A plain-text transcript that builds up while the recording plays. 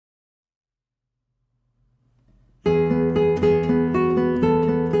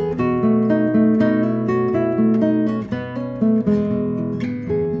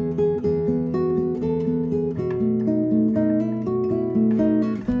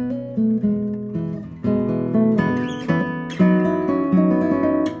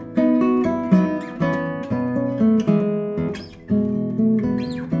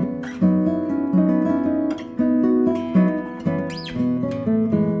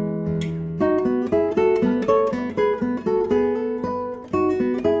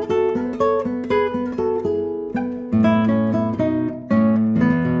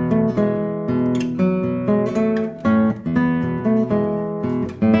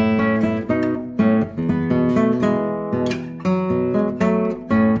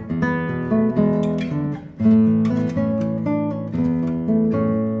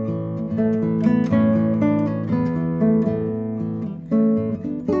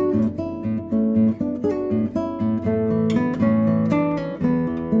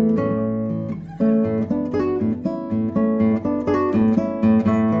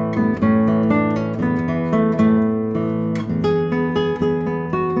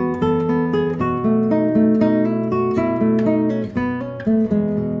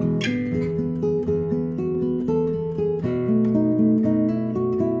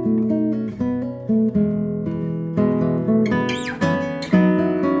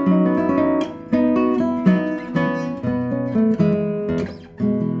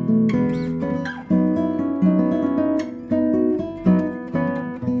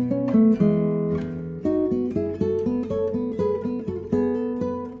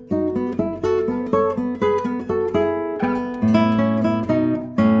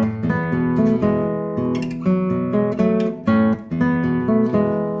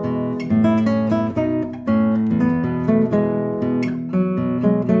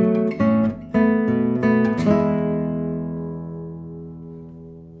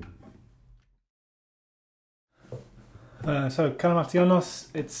So Kalamatianos,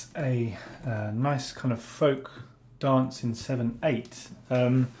 it's a nice kind of folk dance in 7/8.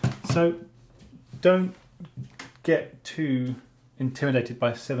 So don't get too intimidated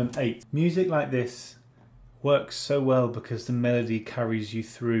by 7/8. Music like this works so well because the melody carries you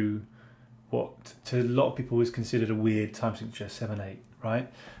through what to a lot of people is considered a weird time signature, 7/8,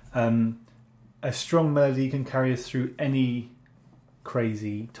 right? A strong melody can carry us through any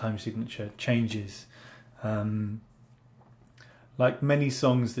crazy time signature changes. Like many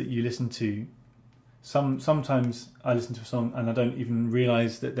songs that you listen to, sometimes I listen to a song and I don't even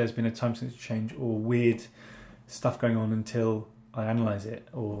realise that there's been a time signature change or weird stuff going on until I analyse it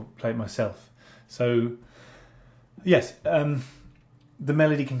or play it myself. So yes, the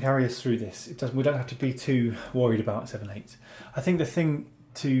melody can carry us through this. We don't have to be too worried about 7/8. I think the thing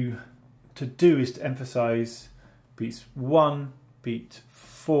to do is to emphasise beats 1, beat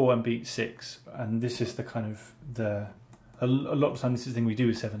 4 and beat 6, and this is the kind of a lot of the time this is the thing we do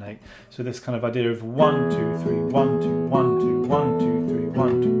with 7/8. So this kind of idea of 1 2 3 1 2 1 2 1 2 3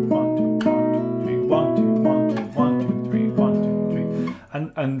 1 2 1 2 1 2 3 1 2 1 2 1 2 3 1 2 3,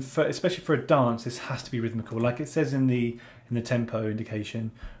 and especially for a dance, this has to be rhythmical, like it says in the tempo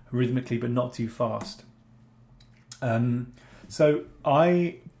indication, rhythmically but not too fast. So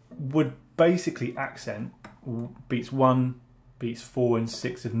I would basically accent beats 1, beats 4 and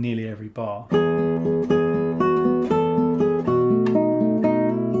 6 of nearly every bar.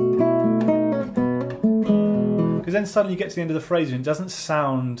 Because then suddenly you get to the end of the phrase and it doesn't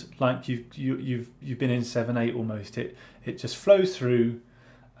sound like you've been in 7/8 almost. It just flows through,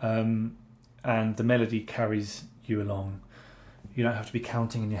 and the melody carries you along. You don't have to be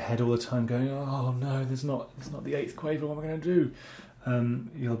counting in your head all the time, going, "Oh no, there's not the 8th quaver. What am I going to do?"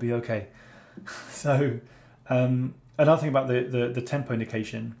 You'll be okay. So another thing about the tempo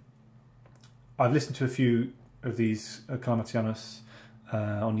indication, I've listened to a few of these Kalamatianos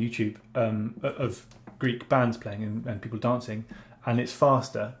on YouTube of Greek bands playing and people dancing, and it's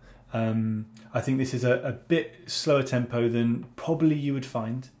faster. I think this is a bit slower tempo than probably you would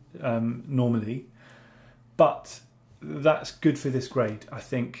find normally, but that's good for this grade. I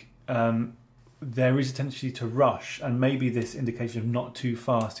think there is a tendency to rush, and maybe this indication of not too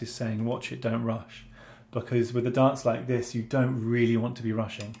fast is saying watch it, don't rush, because with a dance like this you don't really want to be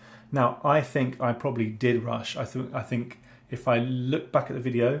rushing. Now I think I probably did rush. I think if I look back at the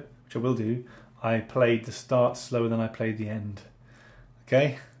video, which I will do, I played the start slower than I played the end.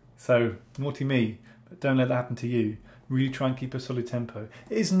 Okay, so naughty me, but don't let that happen to you. Really try and keep a solid tempo.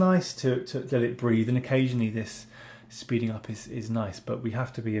 It is nice to let it breathe, and occasionally this speeding up is nice, but we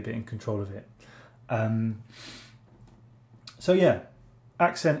have to be a bit in control of it. So yeah,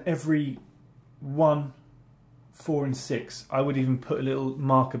 accent every 1, 4 and 6. I would even put a little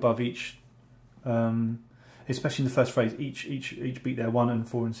mark above each, especially in the first phrase, each beat there, 1 and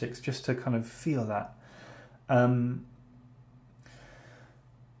 4 and 6, just to kind of feel that.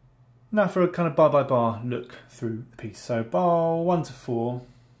 Now for a kind of bar by bar look through the piece. So bar 1 to 4,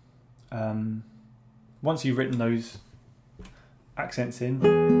 once you've written those accents in,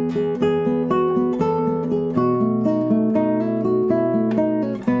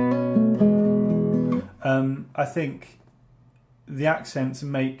 I think the accents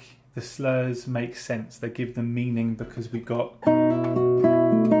make the slurs make sense. They give them meaning because we've got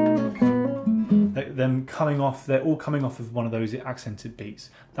them coming off. They're all coming off of one of those accented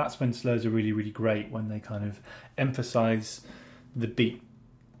beats. That's when slurs are really, really great, when they kind of emphasize the beat,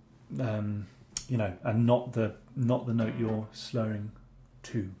 you know, and not the note you're slurring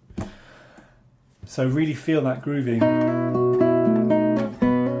to. So really feel that grooving.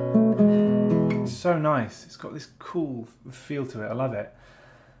 It's so nice. It's got this cool feel to it. I love it.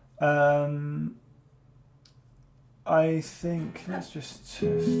 I think let's just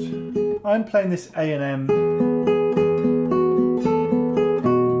I'm playing this A and M,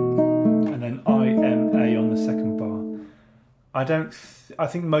 and then I M A on the second bar. I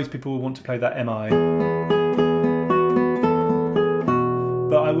think most people will want to play that MI,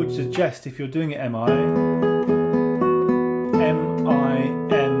 but I would suggest if you're doing it MI,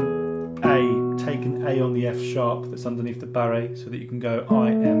 take an A on the F sharp that's underneath the barre, so that you can go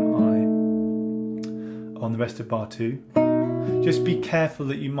I M I on the rest of bar 2. Just be careful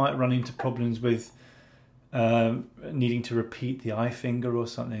that you might run into problems with needing to repeat the I finger or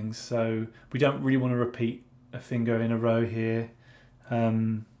something, so we don't really want to repeat a finger in a row here,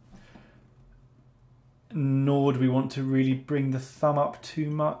 nor do we want to really bring the thumb up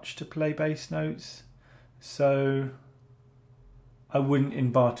too much to play bass notes. So I wouldn't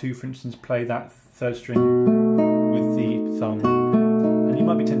in bar 2, for instance, play that 3rd string with the thumb, and you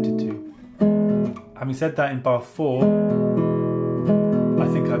might be tempted to. Having said that, in bar 4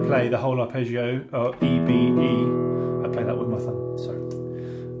 I play the whole arpeggio, or E, B, E. I play that with my thumb, so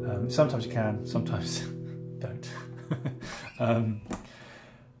sometimes you can, sometimes don't.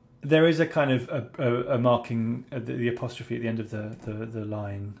 There is a kind of a marking, the apostrophe at the end of the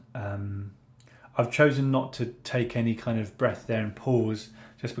line. I've chosen not to take any kind of breath there and pause,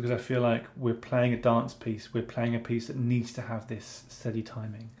 just because I feel like we're playing a dance piece. We're playing a piece that needs to have this steady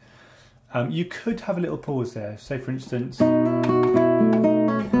timing. You could have a little pause there. Say, for instance, and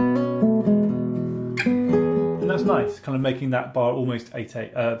that's nice, kind of making that bar almost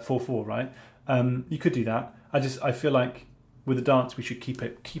 8/8, 4/4, right? You could do that. I feel like with a dance we should keep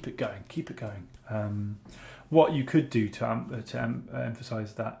it going. What you could do to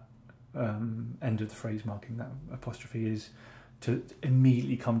emphasise that end of the phrase marking, that apostrophe, is to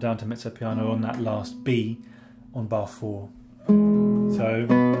immediately come down to mezzo piano on that last B on bar 4. So,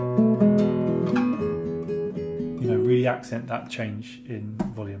 you know, really accent that change in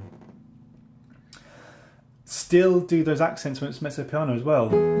volume. Still do those accents when it's mezzo piano as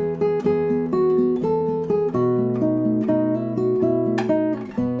well.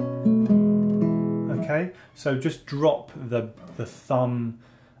 Okay, so just drop the thumb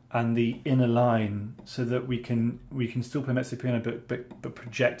and the inner line so that we can still play mezzo piano but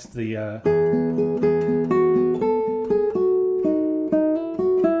project the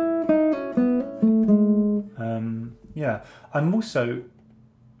yeah. I'm also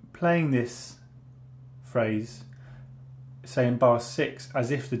playing this phrase, say in bar 6,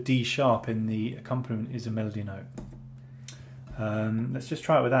 as if the D sharp in the accompaniment is a melody note. Let's just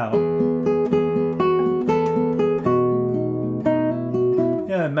try it without.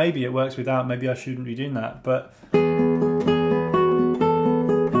 Yeah, maybe it works without, maybe I shouldn't be doing that, but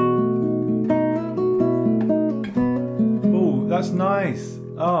oh, that's nice.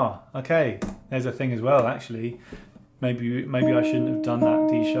 Ah, okay. There's a thing as well, actually. Maybe I shouldn't have done that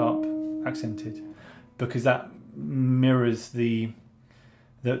D sharp accented, because that mirrors the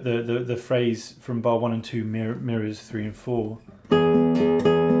phrase from bar 1 and 2 mirrors 3 and 4.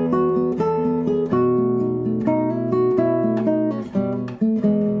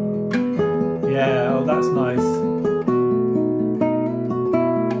 Yeah, oh, that's nice.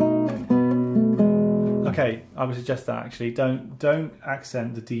 Okay, I would suggest that actually. Don't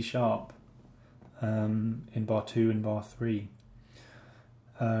accent the D sharp in bar 2 and bar 3.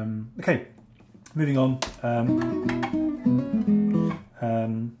 Okay, moving on.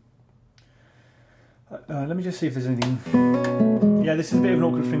 Let me just see if there's anything. Yeah, this is a bit of an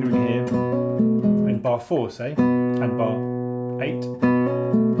awkward fingering here in bar 4, say, and bar 8. I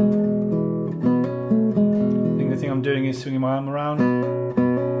think the thing I'm doing is swinging my arm around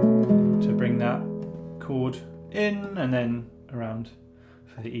to bring that chord in and then around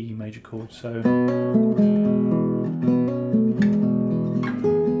for the E major chord. So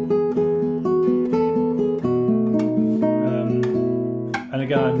and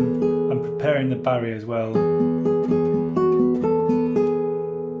again I'm preparing the barrier as well.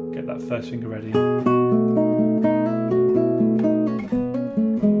 Get that first finger ready.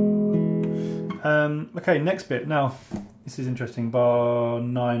 Okay, next bit. Now, this is interesting, bar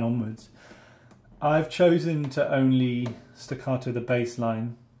 9 onwards. I've chosen to only staccato the bass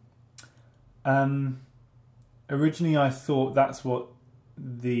line. Originally I thought that's what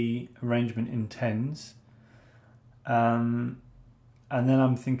the arrangement intends. And then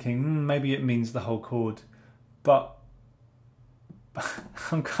I'm thinking, maybe it means the whole chord. But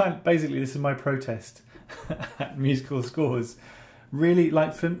I'm basically, this is my protest at musical scores. Really,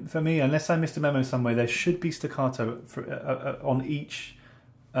 like for me, unless I missed a memo somewhere, there should be staccato on each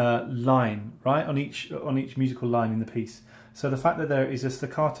line, right? On each musical line in the piece. So the fact that there is a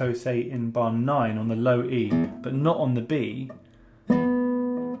staccato, say in bar 9 on the low E, but not on the B,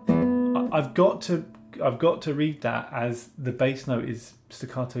 I've got to read that as the bass note is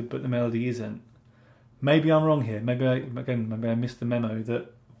staccato, but the melody isn't. Maybe I'm wrong here. Maybe I missed the memo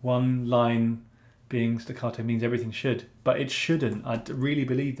that one line being staccato means everything should, but it shouldn't. I really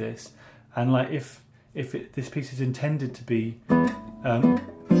believe this, and like if this piece is intended to be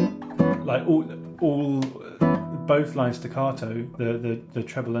like all both lines staccato, the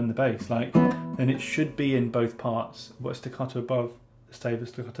treble and the bass, like, then it should be in both parts. What, staccato above the stave,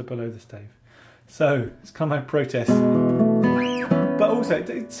 staccato below the stave. So it's kind of my protest, but also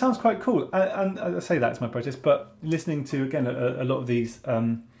it sounds quite cool. And I say that's my protest, but listening to again a lot of these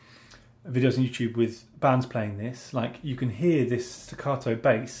videos on YouTube with bands playing this, like, you can hear this staccato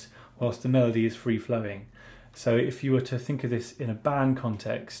bass whilst the melody is free flowing. So if you were to think of this in a band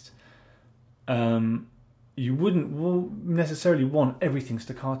context, you wouldn't necessarily want everything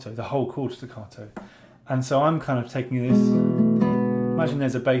staccato, the whole chord staccato. And so I'm kind of taking this, imagine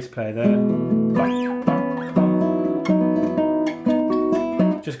there's a bass player there.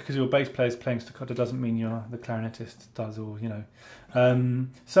 Just because your bass player is playing staccato doesn't mean the clarinetist does, or you know.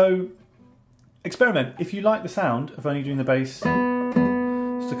 So experiment. If you like the sound of only doing the bass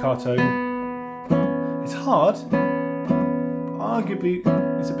staccato, it's hard. Arguably,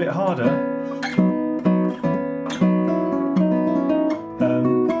 it's a bit harder.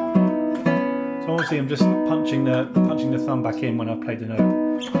 So obviously, I'm just punching the thumb back in when I've played the note.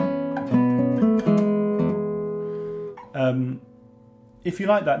 If you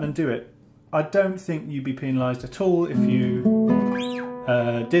like that, then do it. I don't think you'd be penalised at all if you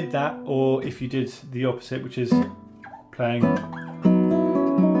did that, or if you did the opposite, which is playing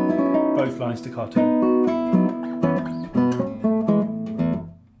both lines staccato.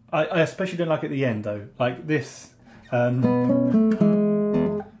 I especially don't like at the end though, like this,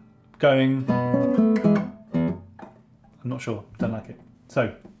 going, I'm not sure, don't like it.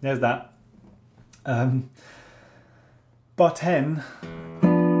 So there's that. Bar 10,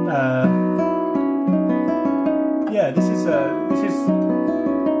 yeah, this is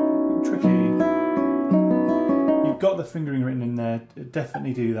tricky. You've got the fingering written in there,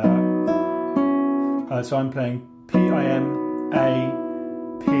 definitely do that. So I'm playing P-I-M, A,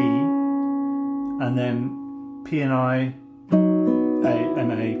 P, and then P and I, A, M,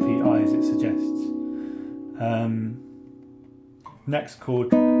 A, P, I as it suggests. Next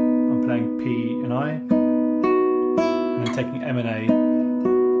chord, I'm playing P and I, and then taking M and A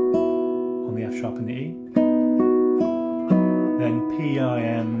on the F sharp and the E. Then P, I,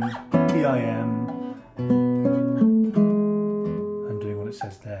 M, and doing what it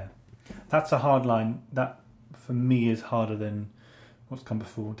says there. That's a hard line. That, for me, is harder than what's come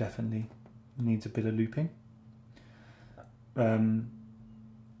before, definitely. Needs a bit of looping. 13,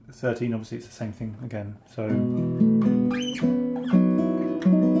 obviously it's the same thing again, so...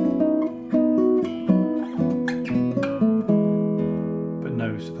 But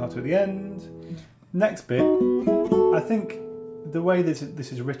no staccato at the end. Next bit, I think the way this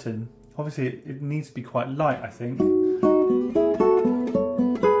is written, obviously it needs to be quite light, I think.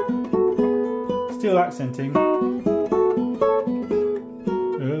 Still accenting.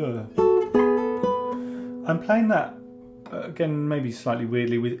 I'm playing that, again, maybe slightly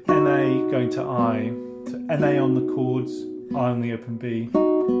weirdly, with MA going to I. So MA on the chords, I on the open B.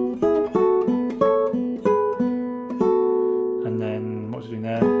 And then, what was I doing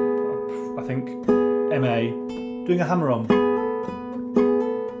there? I think MA, doing a hammer-on.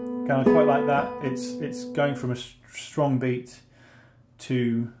 Kind of quite like that. It's going from a strong beat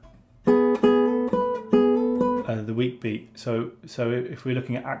to the weak beat. So if we're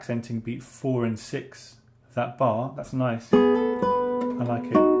looking at accenting beat 4 and 6, that bar, that's nice. I like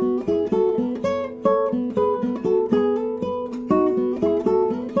it.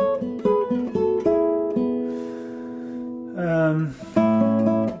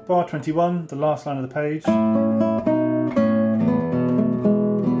 Bar 21, the last line of the page. 2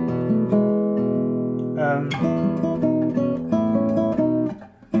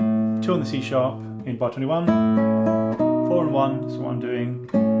 on the C sharp in bar 21. 4 and 1, that's what I'm doing.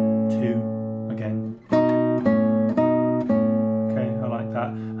 2 again.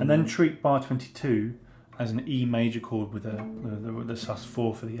 And then treat bar 22 as an E major chord with the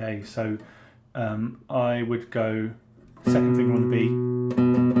sus4 for the A. So I would go second finger on the B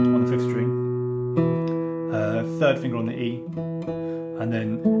on the 5th string, third finger on the E, and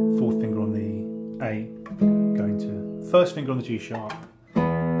then fourth finger on the A, going to first finger on the G sharp.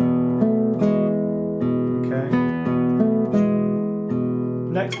 Okay.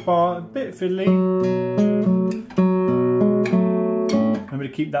 Next bar, a bit fiddly. Remember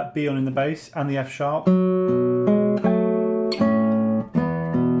to keep that B on in the bass and the F sharp. And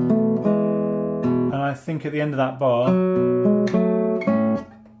I think at the end of that bar,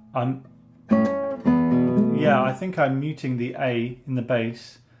 I think I'm muting the A in the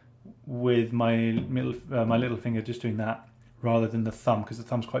bass with my little finger, just doing that, rather than the thumb, because the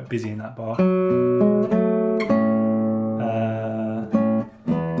thumb's quite busy in that bar.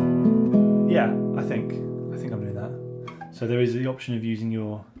 Yeah, I think I'm doing that. So there is the option of using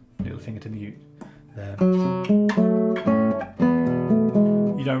your little finger to mute there.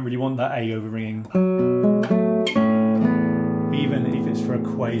 You don't really want that A over-ringing, even if it's for a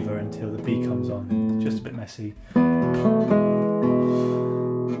quaver until the B comes on. It's just a bit messy.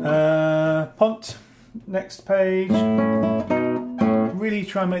 Pont, next page. Really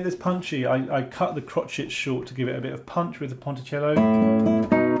try and make this punchy. I cut the crotchets short to give it a bit of punch with the ponticello.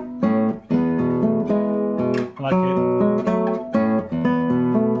 I like it.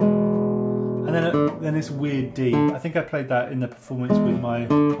 And then this weird D. I think I played that in the performance with my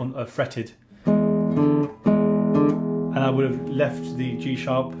fretted, and I would have left the G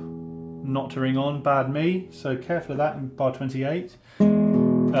sharp not to ring on. Bad me. So careful of that in bar 28.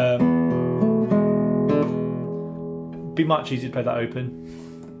 Be much easier to play that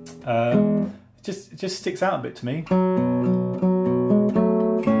open. It just sticks out a bit to me.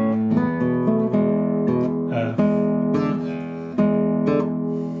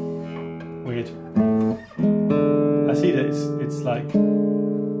 Weird. I see that it's like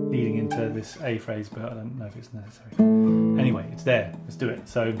leading into this A phrase, but I don't know if it's necessary. Anyway, it's there. Let's do it.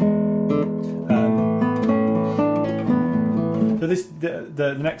 So, so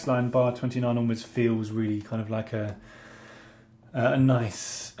the next line, bar 29 onwards, feels really kind of like a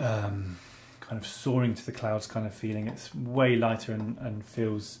nice kind of soaring to the clouds kind of feeling. It's way lighter and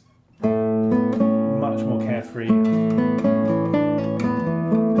feels much more carefree. I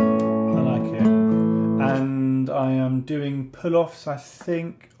like it. And I am doing pull-offs, I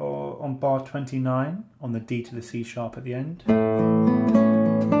think, on bar 29 on the D to the C sharp at the end.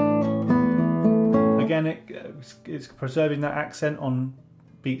 Again, it's preserving that accent on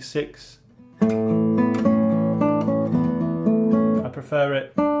beat 6. I prefer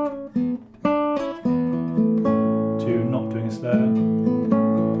it to not doing a slur.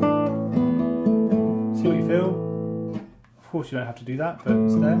 See what you feel. Of course you don't have to do that, but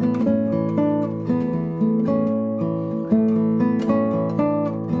it's there.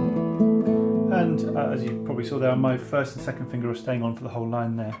 And as you probably saw there, my first and second finger are staying on for the whole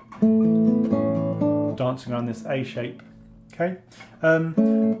line there. Dancing around this A shape. Okay.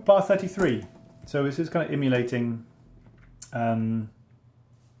 Bar 33. So this is kind of emulating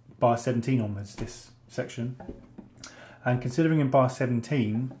bar 17 onwards, this section. And considering in bar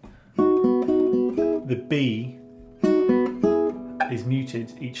 17 the B is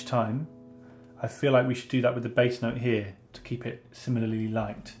muted each time, I feel like we should do that with the bass note here to keep it similarly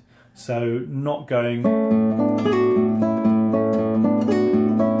light. So not going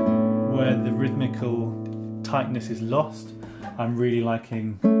where the rhythmical tightness is lost. I'm really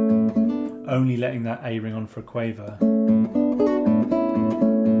liking only letting that A ring on for a quaver. And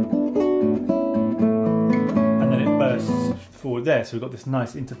then it bursts forward there, so we've got this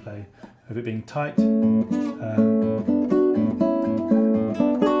nice interplay of it being tight. And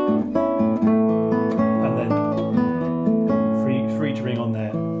then free to ring on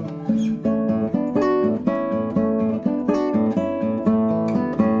there.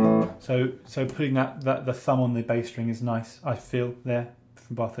 So putting the thumb on the bass string is nice, I feel, there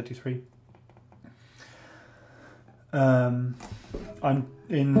from bar 33. I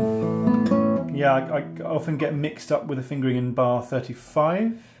often get mixed up with the fingering in bar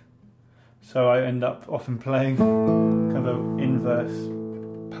 35, so I end up often playing kind of an inverse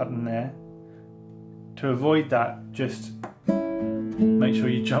pattern there. To avoid that, just make sure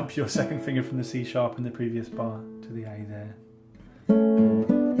you jump your second finger from the C sharp in the previous bar to the A there.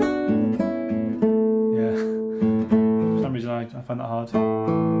 I find that hard.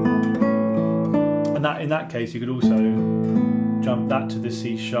 And in that case, you could also jump that to the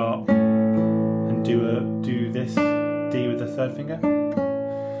C sharp and do this D with the third finger.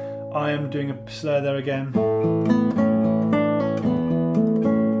 I am doing a slur there again.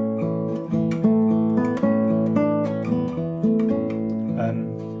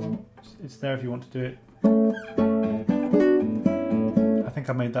 It's there if you want to do it. I think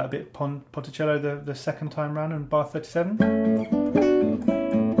I made that a bit Ponticello the second time round in bar 37.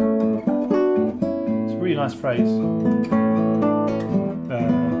 It's a really nice phrase.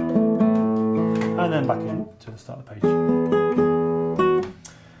 And then back in to the start of the page.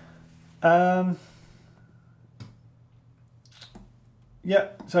 Yeah,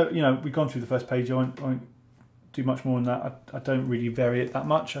 so we've gone through the first page. I won't do much more on that. I don't really vary it that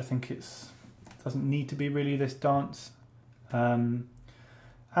much. I think it doesn't need to be really this dance.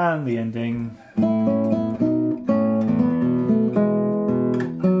 And the ending.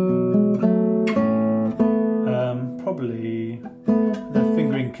 Probably the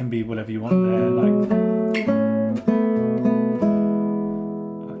fingering can be whatever you want there.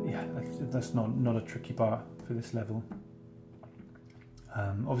 Yeah, that's not a tricky part for this level.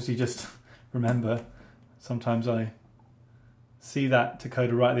 Obviously, just remember, sometimes I see that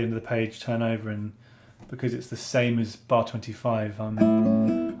Dakota right at the end of the page, turn over, and because it's the same as bar 25, I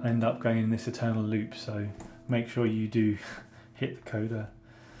end up going in this eternal loop. So make sure you do hit the coda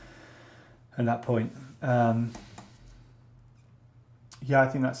at that point. Yeah, I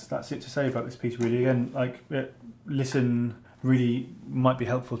think that's it to say about this piece. Really, again, listen. Really, might be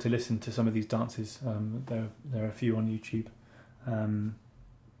helpful to listen to some of these dances. There are a few on YouTube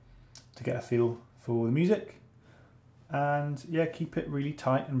to get a feel for the music. And yeah, keep it really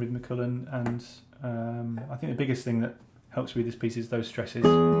tight and rhythmical, and I think the biggest thing that helps with this piece is those stresses.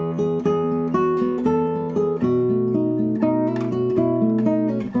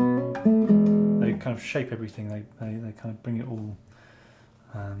 They kind of shape everything, they kind of bring it all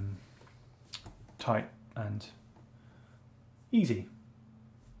tight and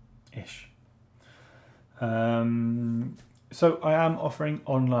easy-ish. So I am offering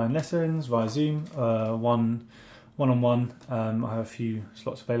online lessons via Zoom, one-on-one. I have a few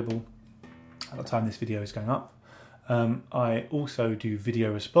slots available at the time this video is going up. I also do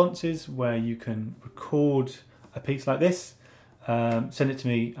video responses where you can record a piece like this, send it to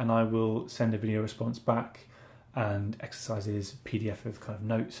me, and I will send a video response back, and exercises, PDF of kind of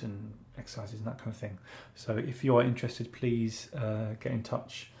notes and exercises and that kind of thing. So if you are interested, please get in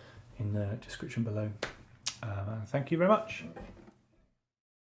touch in the description below. Thank you very much.